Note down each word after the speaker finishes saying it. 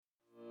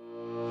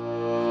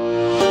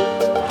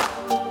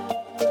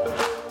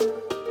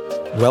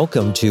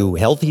Welcome to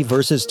Healthy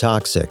versus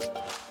Toxic,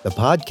 the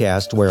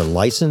podcast where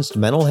licensed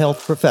mental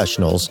health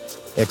professionals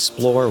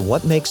explore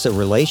what makes a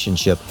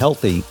relationship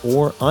healthy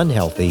or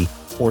unhealthy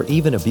or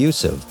even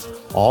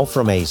abusive, all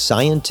from a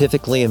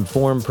scientifically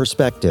informed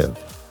perspective.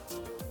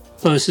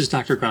 Hello, this is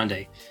Dr.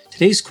 Grande.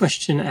 Today's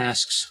question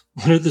asks,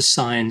 what are the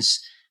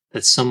signs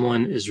that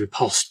someone is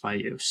repulsed by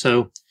you?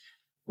 So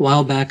a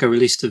while back, I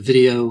released a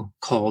video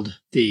called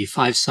The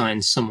 5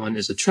 Signs Someone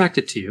is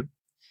Attracted to You.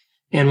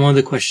 And one of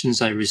the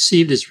questions I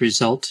received as a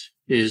result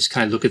is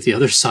kind of look at the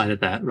other side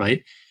of that,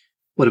 right?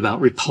 What about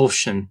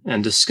repulsion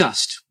and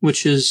disgust,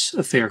 which is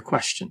a fair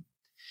question.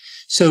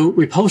 So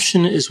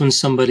repulsion is when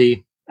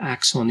somebody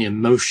acts on the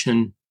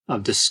emotion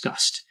of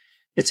disgust.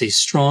 It's a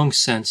strong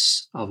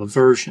sense of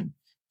aversion.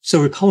 So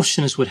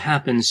repulsion is what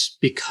happens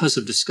because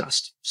of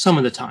disgust, some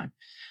of the time.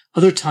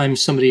 Other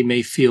times somebody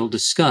may feel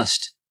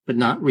disgust, but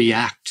not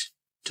react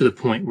to the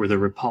point where they're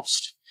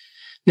repulsed.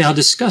 Now,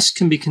 disgust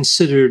can be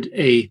considered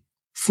a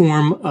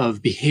form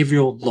of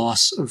behavioral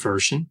loss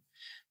aversion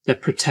that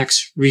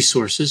protects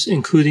resources,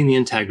 including the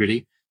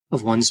integrity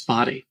of one's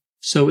body.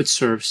 So it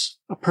serves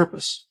a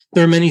purpose.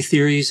 There are many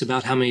theories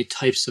about how many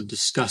types of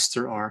disgust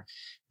there are,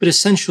 but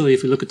essentially,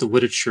 if we look at the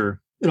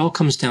literature, it all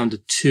comes down to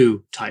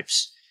 2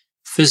 types,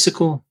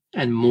 physical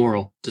and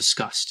moral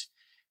disgust.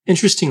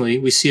 Interestingly,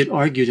 we see it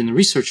argued in the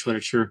research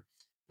literature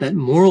that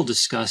moral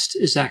disgust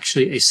is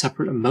actually a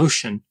separate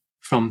emotion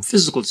from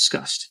physical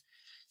disgust.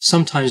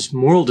 Sometimes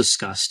moral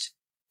disgust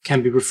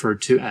can be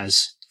referred to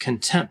as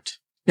contempt.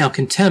 Now,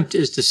 contempt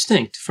is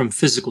distinct from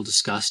physical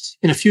disgust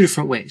in a few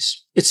different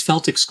ways. It's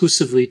felt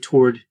exclusively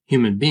toward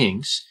human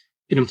beings.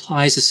 It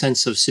implies a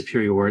sense of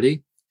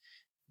superiority.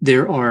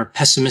 There are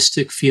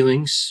pessimistic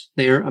feelings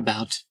there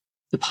about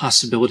the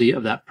possibility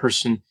of that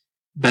person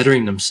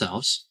bettering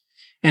themselves.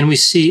 And we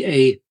see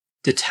a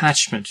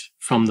detachment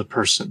from the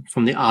person,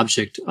 from the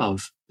object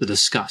of the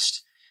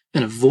disgust,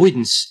 an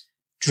avoidance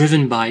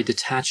driven by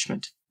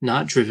detachment,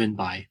 not driven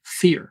by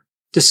fear.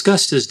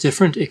 Disgust is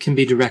different. It can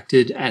be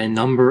directed at a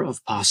number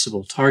of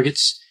possible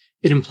targets.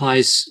 It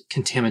implies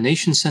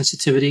contamination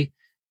sensitivity,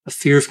 a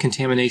fear of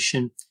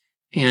contamination,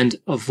 and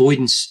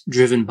avoidance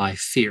driven by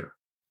fear.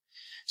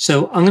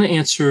 So I'm going to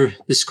answer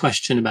this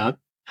question about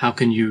how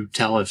can you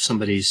tell if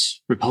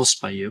somebody's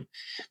repulsed by you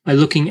by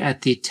looking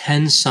at the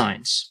 10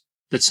 signs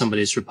that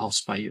somebody is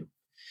repulsed by you.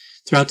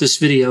 Throughout this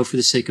video, for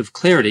the sake of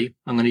clarity,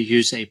 I'm going to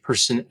use a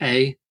person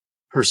A,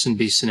 person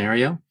B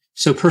scenario.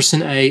 So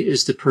person A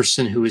is the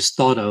person who is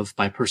thought of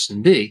by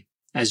person B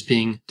as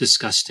being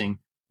disgusting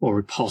or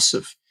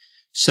repulsive.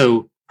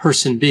 So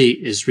person B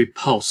is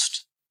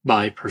repulsed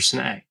by person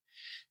A.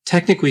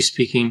 Technically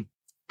speaking,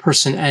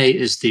 person A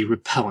is the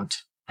repellent,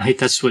 right?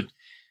 That's what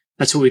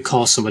we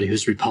call somebody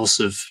who's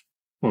repulsive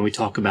when we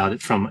talk about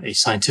it from a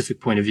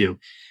scientific point of view.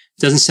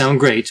 It doesn't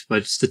sound great, but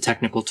it's the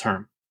technical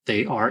term.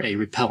 They are a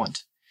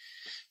repellent.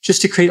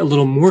 Just to create a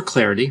little more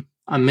clarity,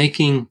 I'm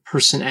making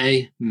person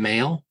A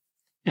male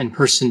and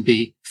person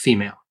B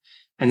female.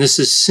 And this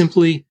is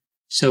simply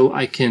so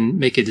I can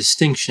make a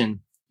distinction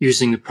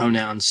using the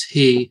pronouns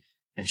he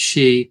and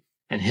she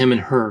and him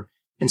and her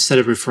instead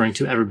of referring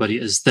to everybody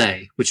as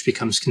they, which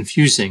becomes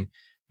confusing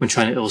when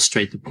trying to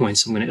illustrate the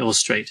points I'm going to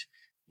illustrate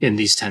in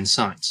these 10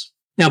 signs.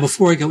 Now,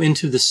 before I go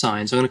into the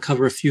signs, I'm going to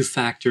cover a few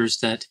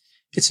factors that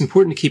it's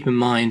important to keep in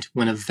mind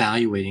when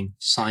evaluating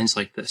signs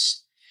like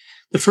this.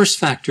 The first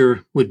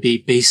factor would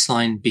be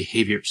baseline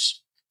behaviors.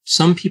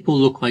 Some people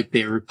look like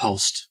they are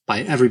repulsed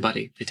by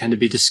everybody. They tend to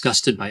be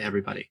disgusted by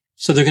everybody.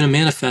 So they're going to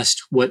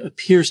manifest what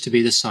appears to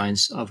be the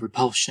signs of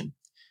repulsion.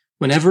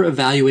 Whenever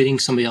evaluating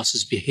somebody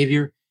else's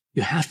behavior,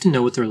 you have to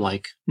know what they're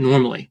like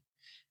normally.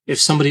 If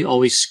somebody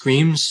always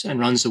screams and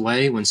runs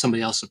away when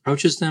somebody else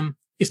approaches them,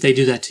 if they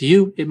do that to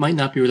you, it might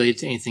not be related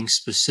to anything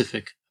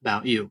specific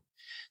about you.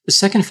 The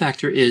second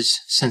factor is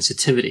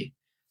sensitivity.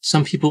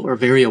 Some people are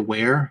very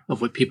aware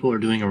of what people are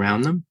doing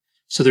around them,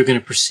 so they're going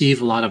to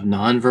perceive a lot of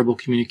nonverbal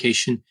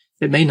communication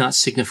that may not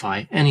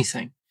signify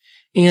anything.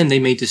 And they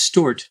may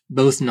distort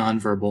both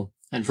nonverbal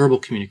and verbal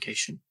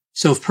communication.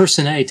 So if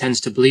person A tends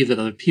to believe that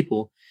other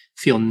people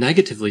feel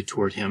negatively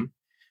toward him,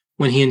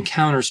 when he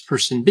encounters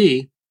person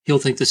B, he'll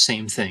think the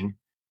same thing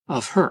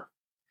of her.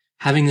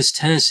 Having this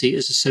tendency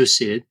is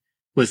associated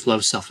with low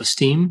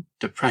self-esteem,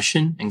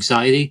 depression,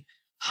 anxiety,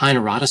 high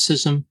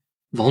neuroticism,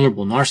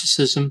 vulnerable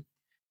narcissism,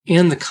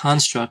 and the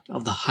construct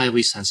of the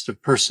highly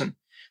sensitive person,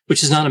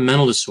 which is not a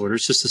mental disorder.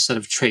 It's just a set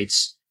of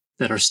traits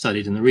that are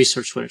studied in the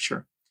research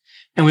literature.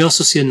 And we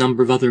also see a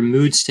number of other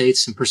mood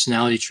states and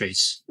personality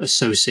traits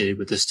associated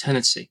with this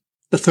tendency.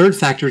 The third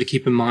factor to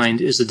keep in mind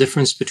is the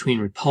difference between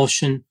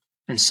repulsion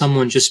and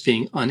someone just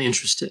being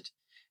uninterested.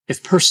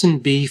 If person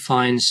B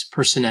finds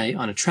person A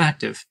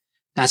unattractive,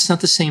 that's not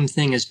the same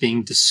thing as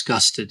being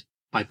disgusted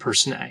by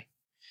person A.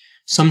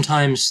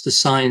 Sometimes the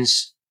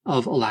signs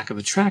of a lack of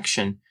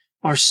attraction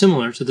are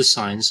similar to the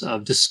signs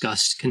of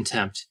disgust,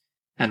 contempt,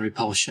 and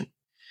repulsion.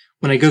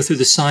 When I go through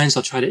the signs,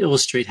 I'll try to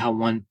illustrate how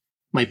one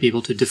might be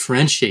able to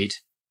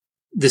differentiate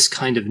this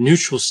kind of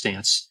neutral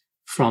stance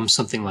from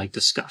something like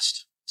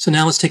disgust. So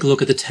now let's take a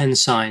look at the 10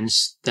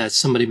 signs that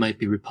somebody might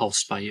be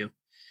repulsed by you.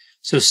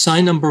 So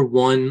sign number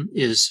 1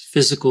 is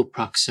physical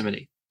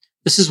proximity.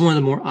 This is one of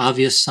the more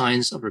obvious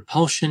signs of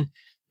repulsion,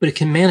 but it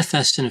can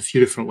manifest in a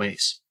few different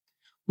ways.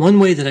 One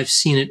way that I've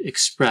seen it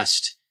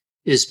expressed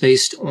is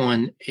based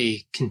on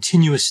a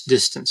continuous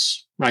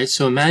distance, right?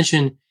 So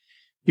imagine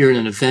you're in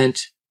an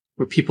event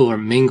where people are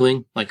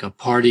mingling, like a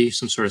party,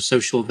 some sort of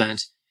social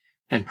event,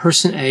 and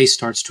person A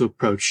starts to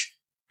approach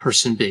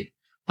person B,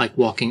 like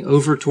walking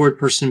over toward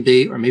person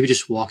B, or maybe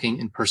just walking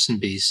in person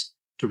B's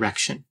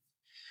direction.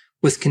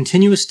 With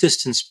continuous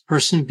distance,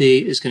 person B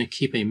is going to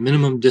keep a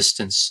minimum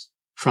distance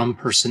from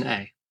person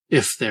A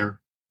if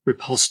they're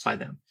repulsed by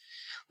them.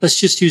 Let's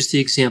just use the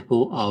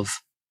example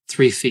of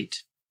 3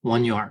 feet,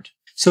 1 yard.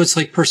 So it's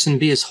like person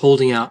B is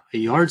holding out a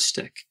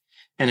yardstick,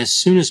 and as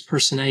soon as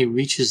person A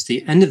reaches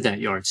the end of that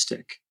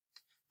yardstick,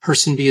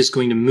 person B is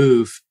going to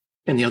move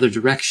in the other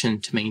direction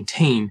to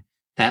maintain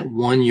that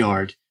 1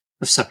 yard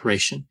of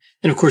separation.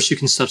 And of course, you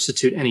can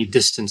substitute any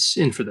distance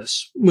in for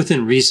this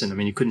within reason. I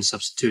mean, you couldn't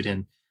substitute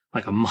in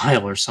like a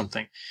mile or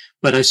something,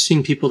 but I've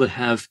seen people that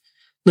have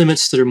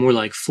limits that are more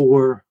like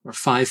 4 or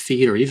 5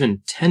 feet or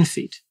even 10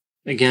 feet.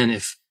 Again,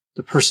 if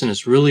the person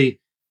is really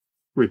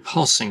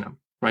repulsing them,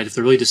 right? If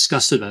they're really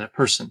disgusted by that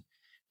person,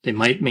 they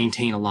might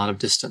maintain a lot of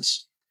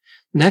distance.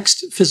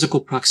 Next physical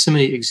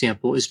proximity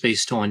example is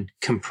based on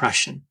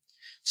compression.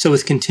 So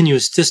with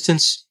continuous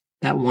distance,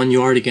 that 1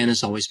 yard again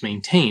is always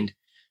maintained.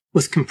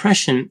 With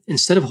compression,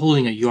 instead of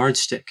holding a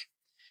yardstick,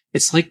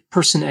 it's like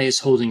person A is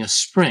holding a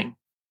spring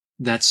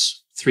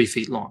that's 3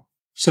 feet long.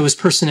 So as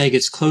person A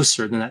gets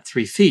closer than that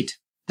 3 feet,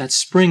 that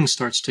spring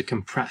starts to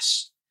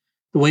compress.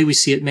 The way we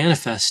see it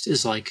manifest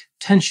is like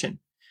tension,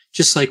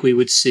 just like we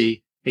would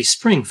see a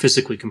spring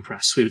physically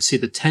compress. We would see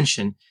the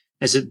tension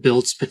as it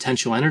builds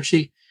potential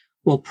energy.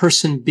 Well,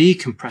 person B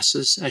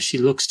compresses as she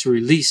looks to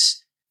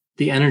release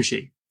the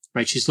energy,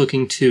 right? She's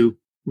looking to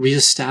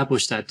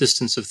reestablish that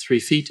distance of 3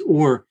 feet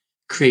or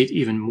create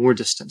even more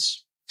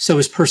distance. So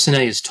as person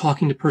A is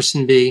talking to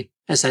person B,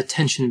 as that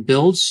tension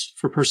builds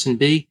for person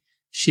B,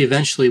 she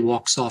eventually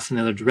walks off in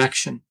the other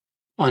direction,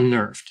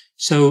 unnerved.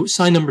 So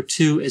sign number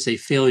 2 is a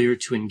failure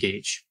to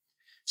engage.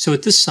 So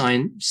at this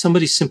sign,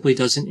 somebody simply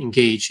doesn't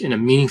engage in a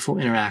meaningful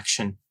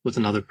interaction with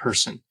another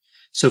person.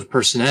 So if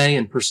person A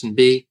and person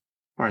B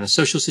are in a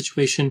social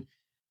situation,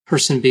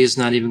 person B is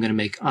not even going to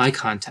make eye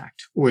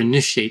contact or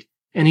initiate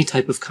any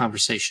type of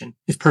conversation.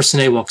 If person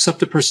A walks up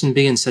to person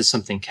B and says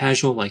something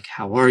casual like,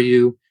 "How are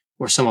you?"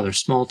 or some other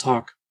small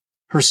talk,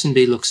 person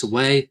B looks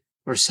away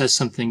or says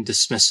something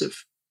dismissive.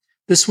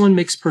 This one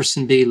makes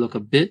person B look a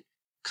bit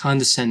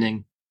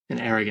condescending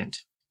and arrogant.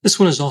 This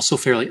one is also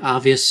fairly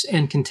obvious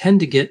and can tend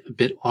to get a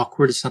bit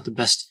awkward. It's not the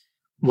best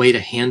way to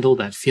handle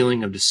that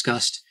feeling of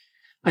disgust.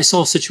 I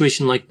saw a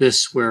situation like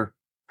this where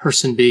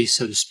person B,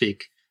 so to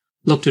speak,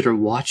 looked at her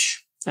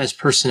watch as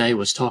person A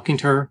was talking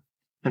to her,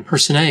 and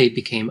person A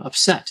became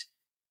upset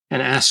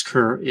and asked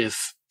her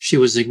if she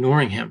was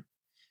ignoring him.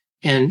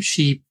 And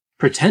she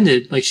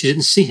pretended like she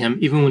didn't see him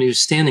even when he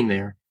was standing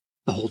there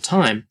the whole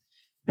time.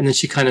 And then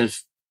she kind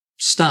of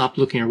stopped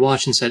looking at her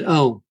watch and said,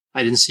 "Oh,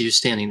 I didn't see you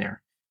standing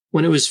there,"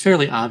 when it was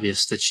fairly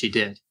obvious that she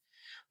did.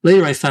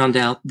 Later, I found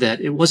out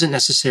that it wasn't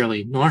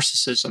necessarily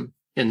narcissism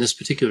in this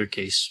particular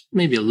case,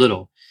 maybe a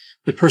little,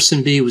 but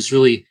person B was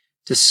really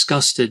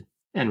disgusted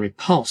and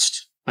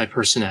repulsed by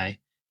person A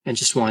and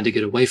just wanted to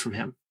get away from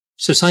him.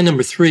 So sign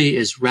number 3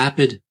 is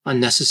rapid,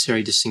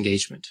 unnecessary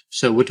disengagement.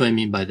 So what do I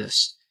mean by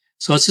this?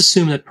 So let's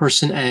assume that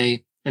person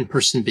A and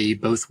person B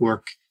both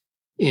work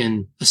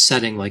in a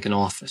setting like an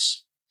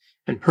office,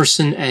 and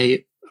person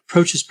A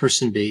approaches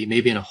person B,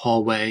 maybe in a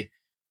hallway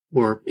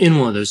or in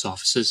one of those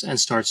offices, and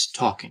starts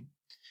talking.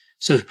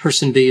 So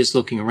person B is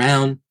looking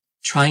around,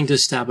 trying to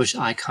establish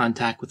eye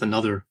contact with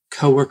another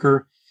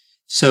coworker.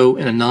 So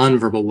in a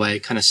nonverbal way,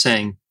 kind of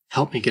saying,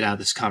 "Help me get out of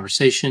this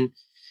conversation."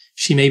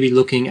 She may be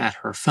looking at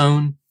her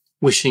phone,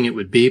 wishing it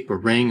would beep or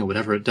ring or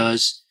whatever it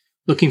does,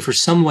 looking for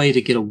some way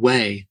to get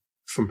away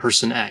from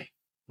person A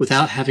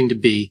without having to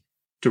be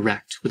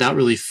direct, without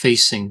really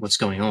facing what's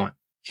going on.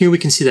 Here we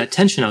can see that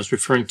tension I was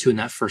referring to in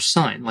that first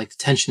sign, like the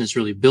tension is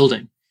really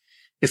building.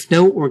 If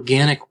no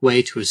organic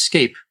way to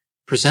escape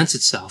presents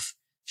itself,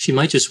 she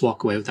might just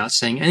walk away without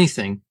saying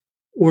anything,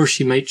 or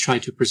she might try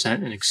to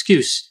present an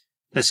excuse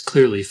that's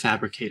clearly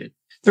fabricated.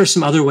 There are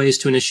some other ways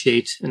to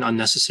initiate an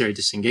unnecessary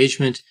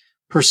disengagement.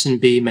 Person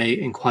B may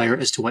inquire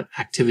as to what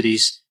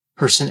activities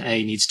person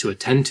A needs to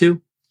attend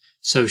to.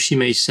 So she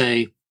may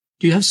say,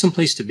 "Do you have some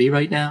place to be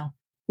right now?"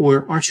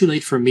 Or, "Aren't you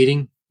late for a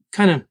meeting?"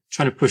 Kind of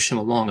trying to push him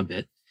along a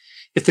bit.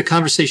 If the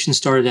conversation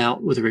started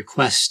out with a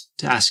request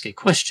to ask a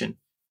question,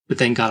 but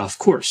then got off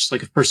course,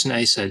 like if person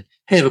A said,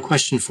 "Hey, I have a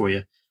question for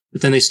you,"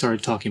 but then they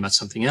started talking about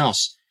something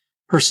else,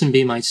 person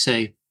B might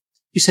say,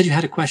 "You said you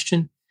had a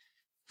question?"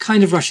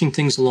 Kind of rushing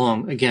things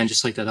along, again,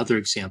 just like that other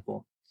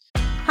example.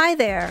 Hi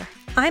there,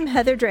 I'm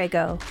Heather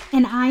Drago.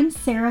 And I'm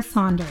Sarah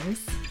Saunders.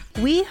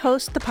 We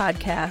host the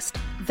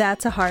podcast,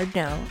 That's a Hard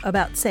No,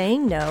 about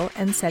saying no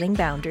and setting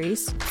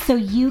boundaries. So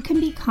you can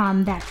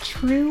become that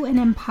true and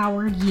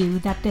empowered you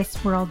that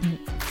this world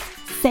needs.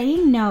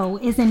 Saying no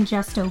isn't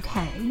just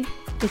okay.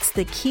 It's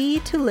the key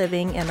to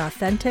living an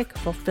authentic,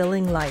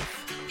 fulfilling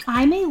life.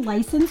 I'm a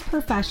licensed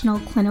professional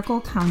clinical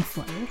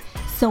counselor,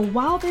 so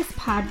while this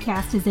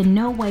podcast is in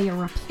no way a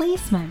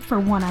replacement for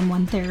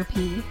one-on-one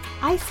therapy,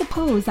 I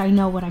suppose I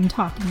know what I'm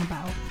talking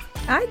about.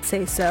 I'd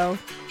say so.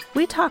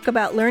 We talk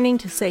about learning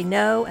to say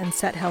no and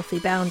set healthy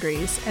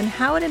boundaries and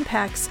how it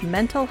impacts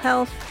mental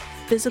health,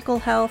 physical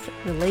health,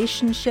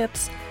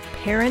 relationships,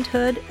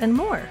 parenthood, and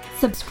more.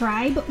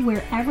 Subscribe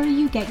wherever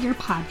you get your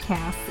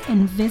podcasts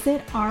and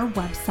visit our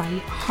website,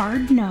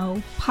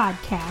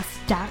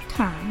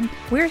 hardnopodcast.com.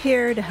 We're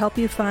here to help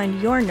you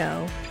find your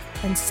no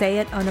and say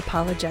it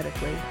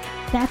unapologetically.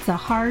 That's a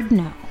hard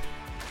no.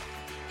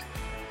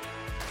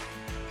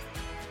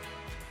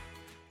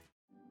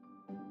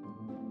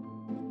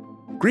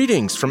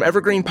 Greetings from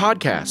Evergreen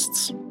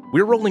Podcasts.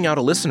 We're rolling out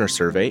a listener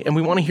survey and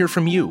we want to hear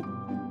from you.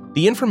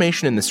 The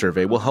information in the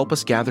survey will help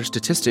us gather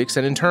statistics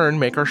and in turn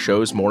make our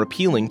shows more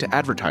appealing to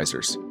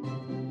advertisers.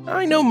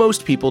 I know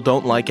most people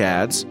don't like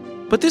ads,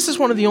 but this is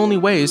one of the only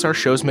ways our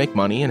shows make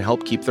money and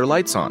help keep their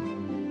lights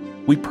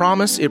on. We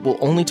promise it will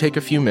only take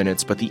a few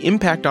minutes, but the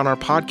impact on our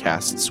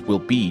podcasts will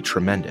be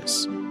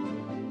tremendous.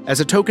 As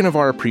a token of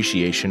our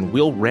appreciation,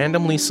 we'll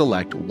randomly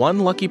select one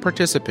lucky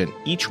participant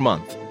each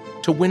month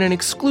to win an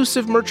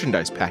exclusive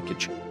merchandise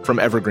package from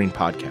Evergreen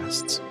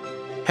Podcasts.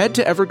 Head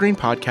to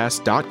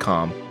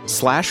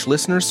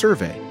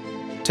evergreenpodcast.com/listener-survey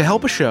to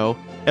help a show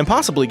and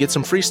possibly get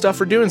some free stuff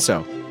for doing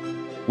so.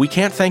 We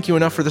can't thank you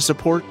enough for the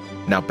support.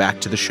 Now back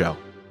to the show.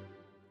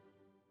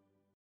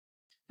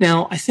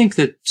 Now, I think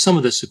that some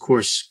of this, of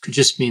course, could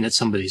just mean that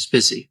somebody's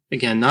busy.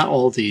 Again, not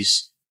all of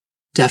these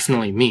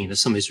definitely mean that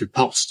somebody's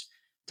repulsed.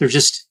 They're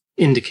just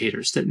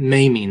indicators that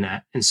may mean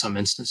that in some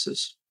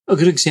instances. A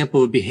good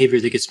example of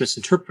behavior that gets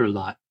misinterpreted a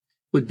lot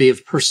would be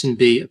if person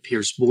B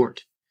appears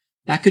bored.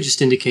 That could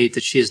just indicate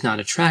that she is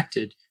not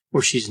attracted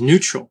or she's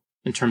neutral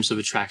in terms of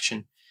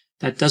attraction.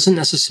 That doesn't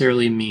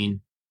necessarily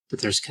mean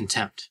that there's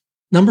contempt.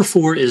 Number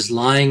 4 is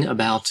lying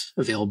about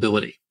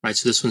availability, right?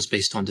 So this one's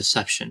based on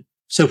deception.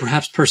 So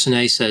perhaps person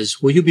A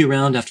says, will you be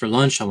around after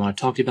lunch? I want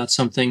to talk to you about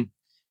something.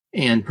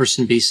 And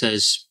person B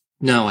says,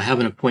 no, I have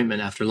an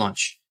appointment after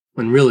lunch,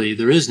 when really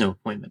there is no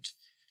appointment.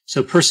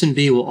 So person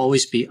B will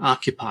always be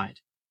occupied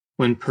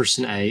when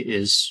person A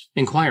is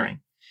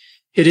inquiring.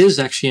 It is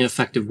actually an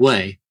effective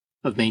way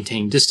of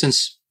maintaining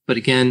distance, but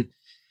again,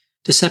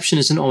 deception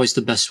isn't always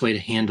the best way to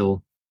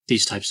handle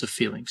these types of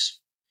feelings.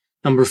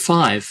 Number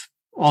 5,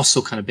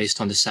 also kind of based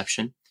on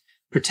deception,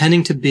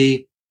 pretending to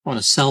be on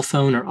a cell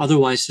phone or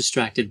otherwise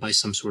distracted by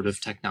some sort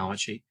of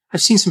technology.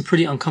 I've seen some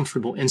pretty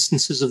uncomfortable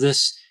instances of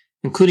this,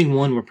 including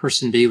one where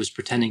person B was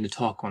pretending to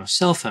talk on a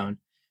cell phone,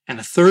 and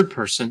a third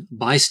person, a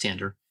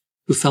bystander,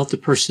 who felt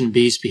that person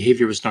B's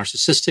behavior was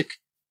narcissistic,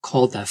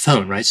 called that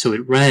phone, right? So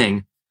it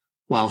rang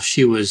while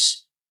she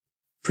was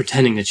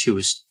pretending that she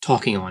was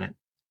talking on it.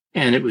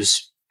 And it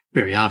was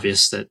very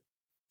obvious that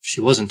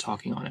she wasn't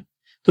talking on it.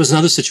 There was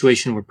another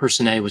situation where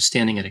person A was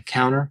standing at a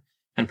counter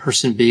and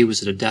person B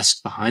was at a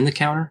desk behind the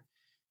counter.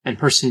 And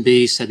person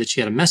B said that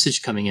she had a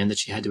message coming in that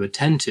she had to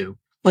attend to,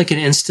 like an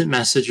instant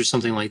message or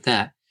something like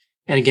that.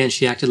 And again,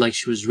 she acted like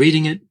she was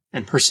reading it,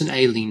 and person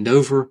A leaned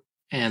over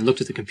and looked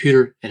at the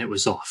computer and it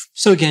was off.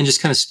 So again, just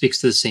kind of speaks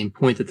to the same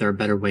point that there are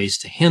better ways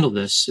to handle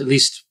this, at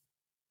least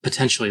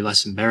potentially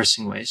less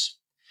embarrassing ways.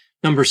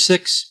 Number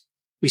 6,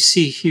 we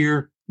see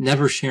here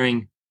never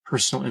sharing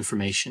personal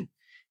information,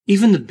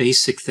 even the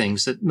basic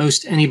things that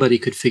most anybody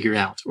could figure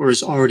out or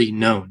is already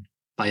known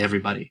by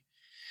everybody.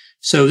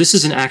 So this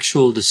is an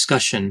actual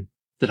discussion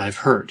that I've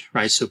heard,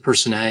 right? So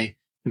person A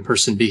and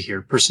person B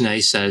here. Person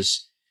A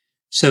says,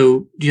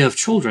 so do you have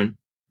children?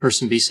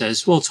 Person B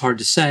says, well, it's hard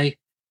to say.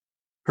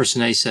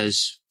 Person A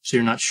says, so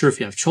you're not sure if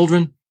you have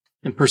children?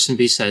 And person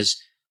B says,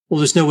 well,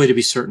 there's no way to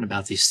be certain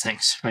about these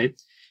things, right?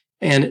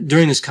 And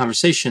during this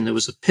conversation, there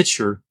was a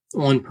picture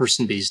on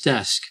person B's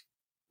desk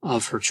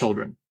of her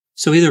children.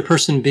 So either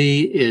person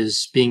B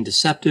is being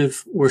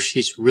deceptive or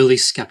she's really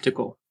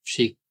skeptical.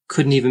 She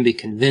couldn't even be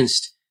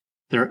convinced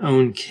their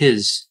own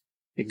kids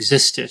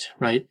existed,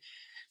 right?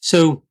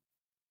 So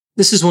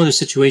this is one of those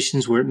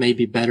situations where it may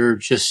be better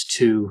just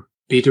to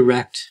be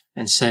direct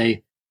and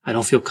say, I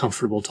don't feel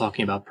comfortable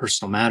talking about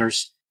personal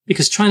matters,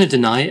 because trying to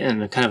deny it in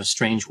a kind of a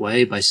strange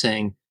way by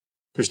saying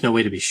there's no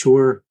way to be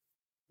sure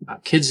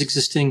about kids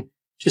existing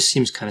just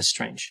seems kind of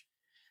strange.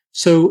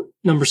 So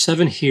number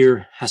 7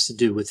 here has to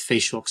do with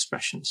facial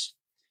expressions.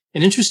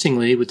 And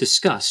interestingly, with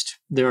disgust,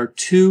 there are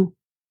 2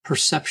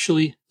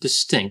 perceptually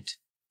distinct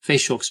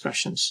facial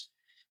expressions.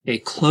 A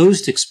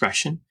closed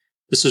expression,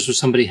 this is where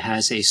somebody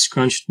has a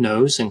scrunched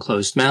nose and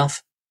closed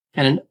mouth,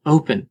 and an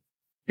open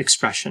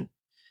expression.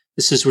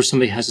 This is where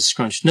somebody has a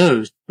scrunched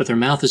nose, but their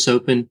mouth is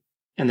open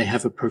and they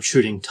have a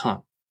protruding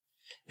tongue.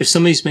 If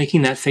somebody's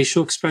making that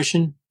facial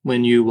expression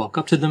when you walk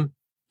up to them,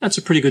 that's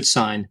a pretty good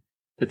sign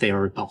that they are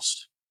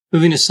repulsed.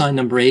 Moving to sign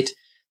number 8,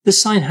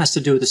 this sign has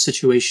to do with a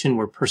situation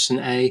where person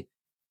A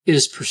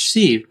is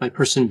perceived by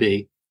person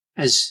B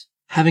as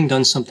having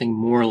done something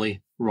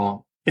morally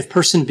wrong. If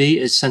person B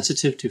is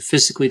sensitive to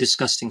physically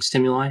disgusting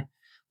stimuli,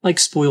 like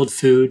spoiled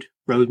food,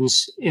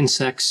 rodents,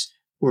 insects,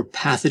 or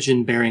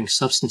pathogen-bearing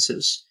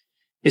substances,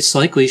 it's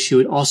likely she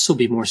would also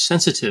be more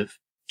sensitive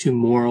to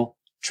moral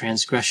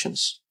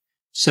transgressions.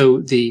 So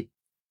the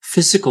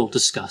physical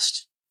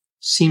disgust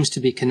seems to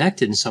be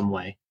connected in some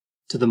way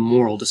to the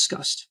moral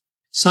disgust.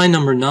 Sign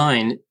number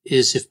 9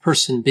 is if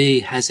person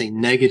B has a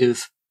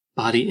negative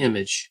body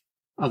image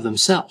of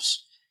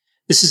themselves.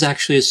 This is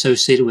actually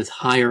associated with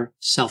higher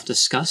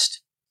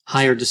self-disgust,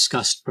 higher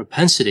disgust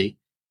propensity,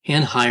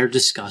 and higher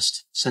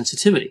disgust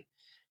sensitivity.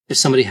 If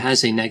somebody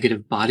has a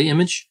negative body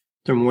image,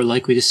 they're more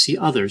likely to see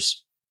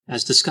others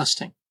as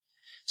disgusting.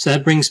 So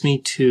that brings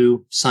me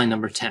to sign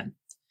number 10.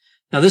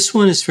 Now this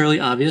one is fairly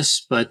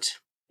obvious, but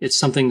it's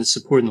something that's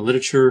supported in the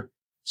literature,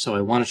 so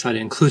I want to try to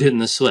include it in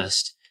this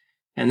list.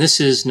 And this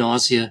is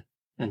nausea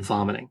and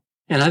vomiting.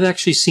 And I've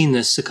actually seen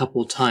this a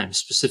couple of times,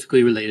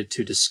 specifically related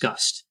to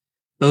disgust.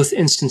 Both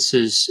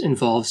instances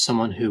involve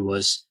someone who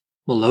was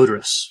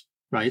malodorous,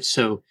 right?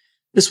 So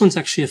this one's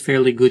actually a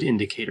fairly good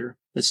indicator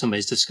that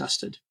somebody's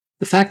disgusted.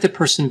 The fact that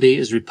person B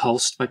is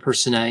repulsed by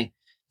person A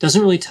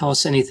doesn't really tell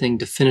us anything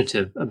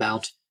definitive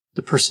about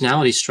the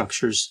personality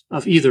structures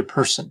of either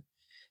person.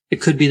 It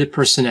could be that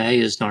person A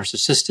is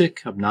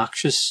narcissistic,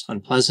 obnoxious,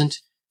 unpleasant,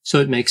 so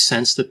it makes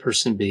sense that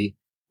person B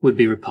would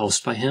be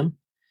repulsed by him.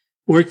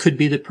 Or it could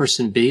be that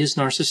person B is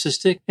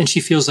narcissistic and she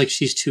feels like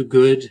she's too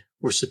good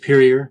or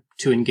superior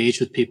to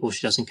engage with people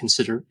she doesn't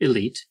consider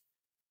elite.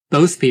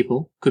 Both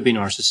people could be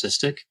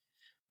narcissistic.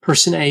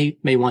 Person A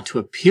may want to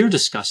appear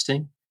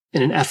disgusting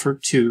in an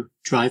effort to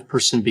drive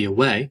person B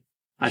away.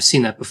 I've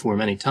seen that before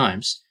many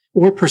times.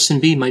 Or person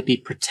B might be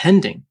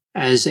pretending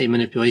as a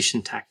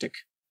manipulation tactic.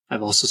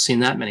 I've also seen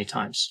that many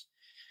times.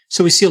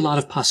 So we see a lot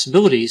of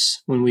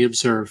possibilities when we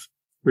observe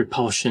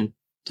repulsion,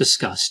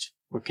 disgust,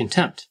 or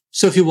contempt.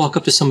 So if you walk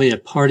up to somebody at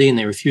a party and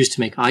they refuse to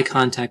make eye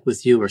contact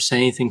with you or say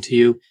anything to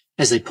you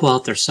as they pull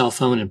out their cell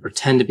phone and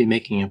pretend to be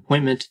making an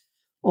appointment,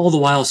 all the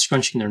while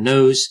scrunching their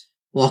nose,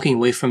 walking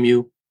away from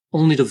you,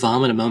 only to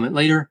vomit a moment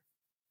later,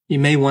 you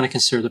may want to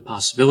consider the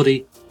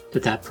possibility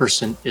that that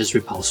person is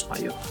repulsed by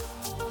you.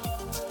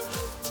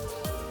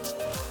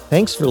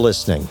 Thanks for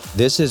listening.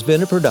 This has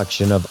been a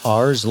production of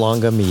Ars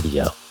Longa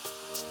Media.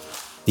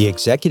 The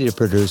executive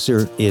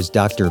producer is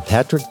Dr.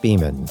 Patrick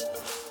Beeman.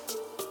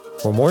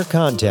 For more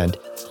content,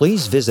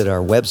 please visit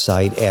our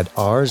website at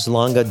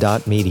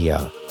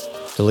arslonga.media.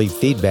 To leave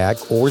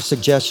feedback or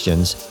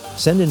suggestions,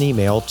 send an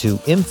email to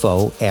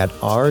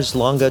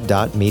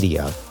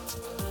info@arslonga.media.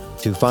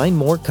 To find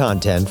more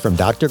content from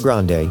Dr.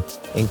 Grande,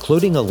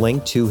 including a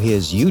link to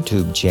his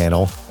YouTube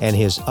channel and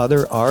his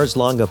other Ars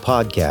Longa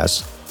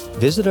podcasts,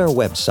 visit our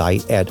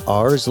website at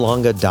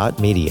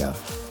arslonga.media.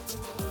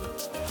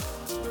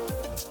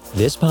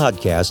 This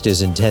podcast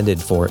is intended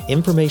for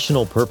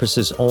informational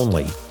purposes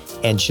only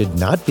and should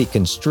not be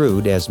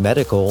construed as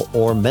medical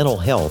or mental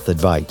health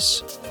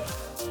advice.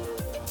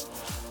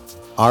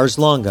 Ars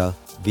Longa,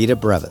 Vita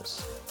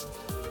Brevis.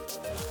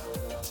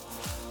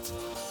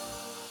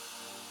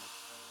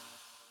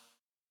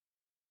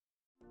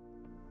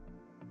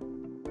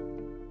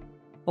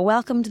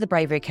 Welcome to the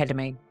Bravery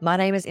Academy. My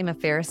name is Emma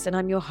Ferris and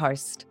I'm your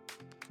host.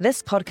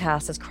 This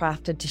podcast is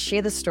crafted to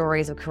share the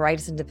stories of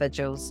courageous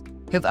individuals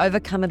who have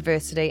overcome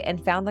adversity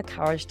and found the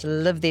courage to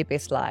live their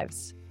best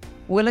lives.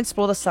 We'll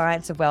explore the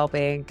science of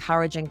well-being,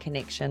 courage and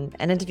connection,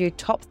 and interview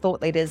top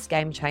thought leaders,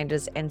 game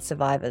changers, and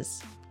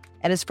survivors.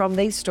 It is from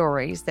these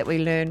stories that we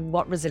learn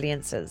what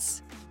resilience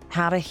is,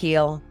 how to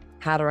heal,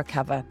 how to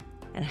recover,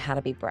 and how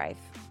to be brave.